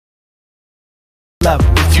level.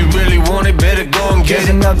 If you really want it, better go and get There's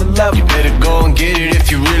it. another level. You better go and get it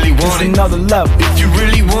if you really want There's it. another level. If you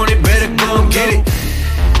really want it, better go and get it.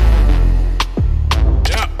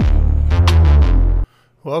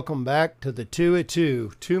 Welcome back to the 2 at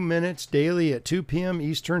 2, 2 minutes daily at 2 p.m.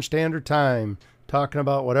 Eastern Standard Time, talking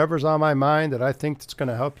about whatever's on my mind that I think that's going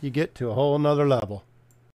to help you get to a whole nother level.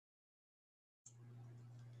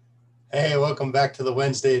 Hey, welcome back to the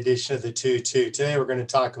Wednesday edition of the 2 at 2. Today we're going to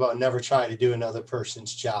talk about never try to do another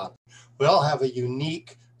person's job. We all have a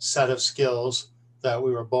unique set of skills that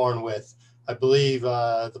we were born with. I believe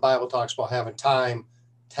the Bible talks about having time,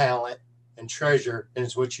 talent, and treasure, and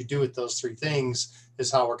it's what you do with those three things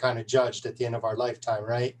is how we're kind of judged at the end of our lifetime,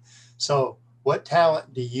 right? So what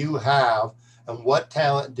talent do you have, and what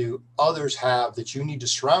talent do others have that you need to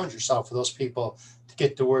surround yourself with those people to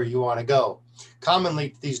get to where you want to go?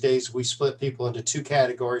 Commonly these days, we split people into two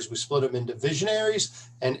categories. We split them into visionaries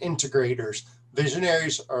and integrators.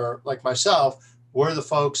 Visionaries are like myself. We're the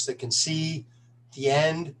folks that can see the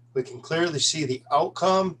end. We can clearly see the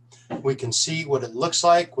outcome. We can see what it looks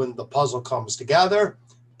like when the puzzle comes together.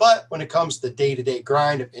 But when it comes to the day-to-day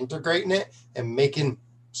grind of integrating it and making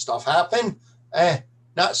stuff happen,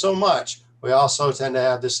 not so much. We also tend to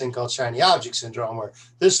have this thing called shiny object syndrome, where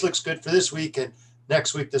this looks good for this week and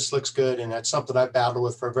next week this looks good. And that's something I've battled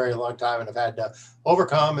with for a very long time and I've had to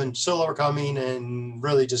overcome and still overcoming and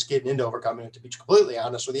really just getting into overcoming it, to be completely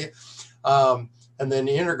honest with you. And then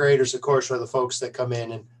the integrators, of course, are the folks that come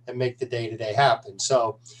in and make the day-to-day happen.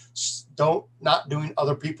 So not doing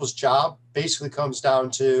other people's job basically comes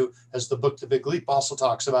down to, as the book The Big Leap also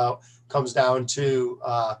talks about, comes down to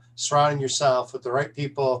surrounding yourself with the right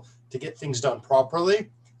people to get things done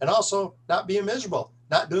properly, and also not being miserable,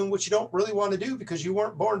 not doing what you don't really want to do because you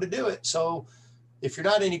weren't born to do it. So if you're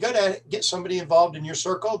not any good at it, get somebody involved in your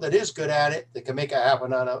circle that is good at it, that can make it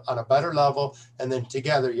happen on a better level. And then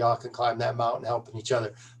together, y'all can climb that mountain helping each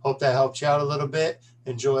other. Hope that helps you out a little bit.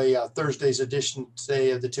 Enjoy Thursday's edition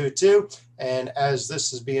today of the 2 at 2. And as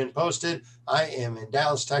this is being posted, I am in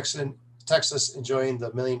Dallas, Texas, enjoying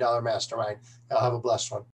the $1 Million Mastermind. Y'all have a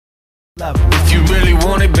blessed one. Level. If you really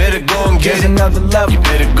want it, better go and get There's it. another level. You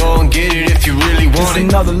better go and get it if you really want There's it.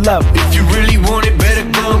 another level. If you really want it, better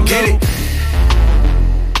go and get it.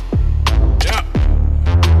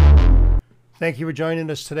 Thank you for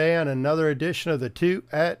joining us today on another edition of the 2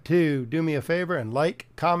 at 2. Do me a favor and like,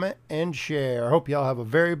 comment, and share. I hope y'all have a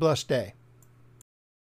very blessed day.